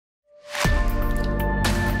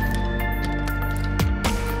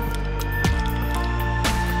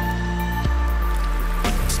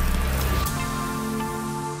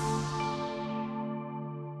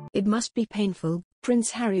It must be painful.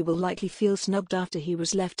 Prince Harry will likely feel snubbed after he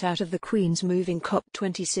was left out of the Queen's moving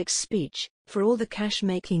COP26 speech, for all the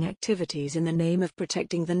cash-making activities in the name of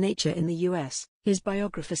protecting the nature in the US, his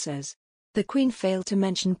biographer says. The Queen failed to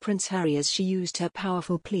mention Prince Harry as she used her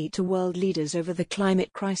powerful plea to world leaders over the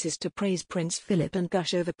climate crisis to praise Prince Philip and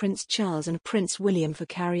gush over Prince Charles and Prince William for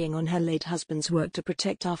carrying on her late husband's work to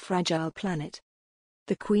protect our fragile planet.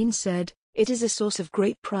 The Queen said, "It is a source of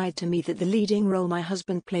great pride to me that the leading role my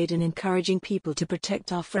husband played in encouraging people to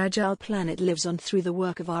protect our fragile planet lives on through the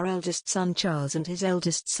work of our eldest son Charles and his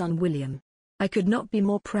eldest son William. I could not be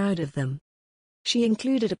more proud of them." She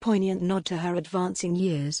included a poignant nod to her advancing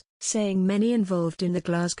years, saying many involved in the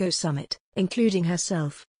Glasgow summit, including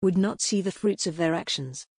herself, would not see the fruits of their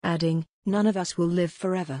actions, adding, "None of us will live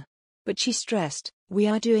forever." But she stressed, "We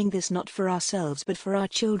are doing this not for ourselves but for our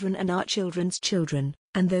children and our children's children,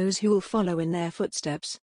 and those who will follow in their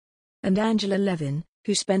footsteps." And Angela Levin,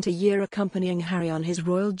 who spent a year accompanying Harry on his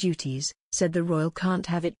royal duties, said the royal can't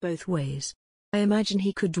have it both ways. "I imagine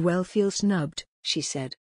he could well feel snubbed," she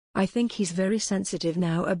said. "I think he's very sensitive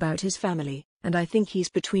now about his family, and I think he's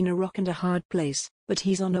between a rock and a hard place, but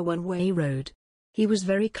he's on a one-way road. He was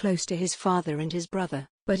very close to his father and his brother,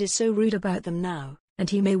 but is so rude about them now, and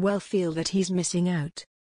he may well feel that he's missing out.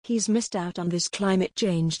 He's missed out on this climate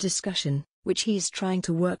change discussion, which he's trying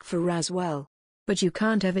to work for as well. But you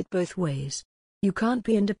can't have it both ways. You can't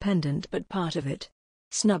be independent but part of it."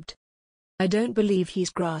 Snubbed. I don't believe he's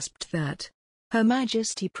grasped that. Her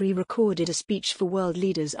Majesty pre-recorded a speech for world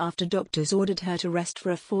leaders after doctors ordered her to rest for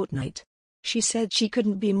a fortnight. She said she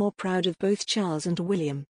couldn't be more proud of both Charles and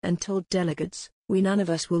William, and told delegates, "We none of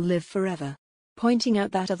us will live forever," pointing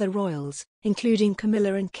out that other royals, including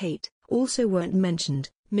Camilla and Kate, also weren't mentioned.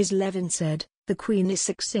 Ms. Levin said, "The Queen is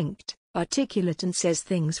succinct, articulate and says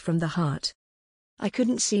things from the heart. I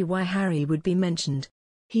couldn't see why Harry would be mentioned.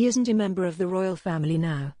 He isn't a member of the royal family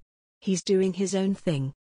now. He's doing his own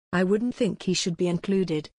thing. I wouldn't think he should be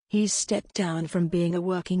included. He's stepped down from being a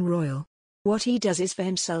working royal. What he does is for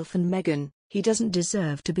himself and Meghan. He doesn't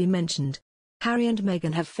deserve to be mentioned." Harry and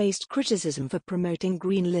Meghan have faced criticism for promoting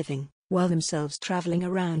green living, while themselves traveling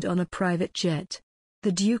around on a private jet.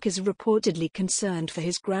 The Duke is reportedly concerned for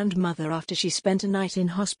his grandmother after she spent a night in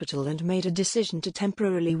hospital and made a decision to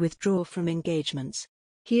temporarily withdraw from engagements.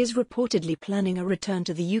 He is reportedly planning a return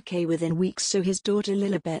to the UK within weeks so his daughter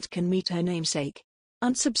Lilibet can meet her namesake.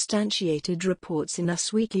 Unsubstantiated reports in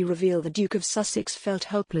Us Weekly reveal the Duke of Sussex felt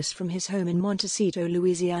helpless from his home in Montecito,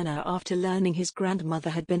 Louisiana after learning his grandmother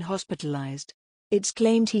had been hospitalized. It's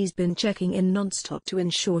claimed he's been checking in non-stop to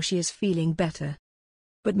ensure she is feeling better.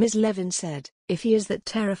 But Ms. Levin said, "If he is that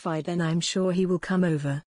terrified then I'm sure he will come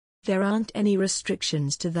over. There aren't any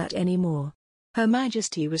restrictions to that anymore." Her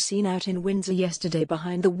Majesty was seen out in Windsor yesterday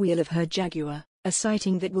behind the wheel of her Jaguar, a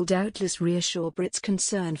sighting that will doubtless reassure Brits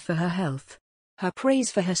concerned for her health. Her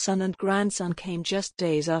praise for her son and grandson came just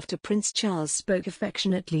days after Prince Charles spoke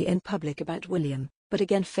affectionately in public about William, but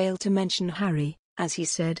again failed to mention Harry, as he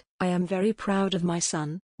said, "I am very proud of my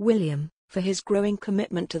son, William, for his growing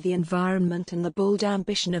commitment to the environment and the bold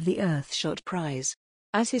ambition of the Earthshot Prize."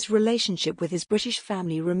 As his relationship with his British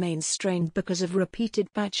family remains strained because of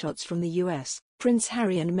repeated backshots from the US, Prince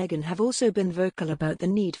Harry and Meghan have also been vocal about the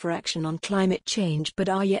need for action on climate change but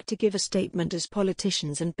are yet to give a statement as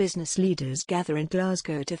politicians and business leaders gather in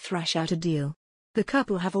Glasgow to thrash out a deal. The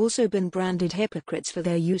couple have also been branded hypocrites for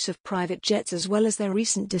their use of private jets as well as their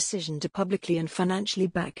recent decision to publicly and financially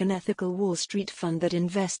back an ethical Wall Street fund that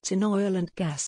invests in oil and gas.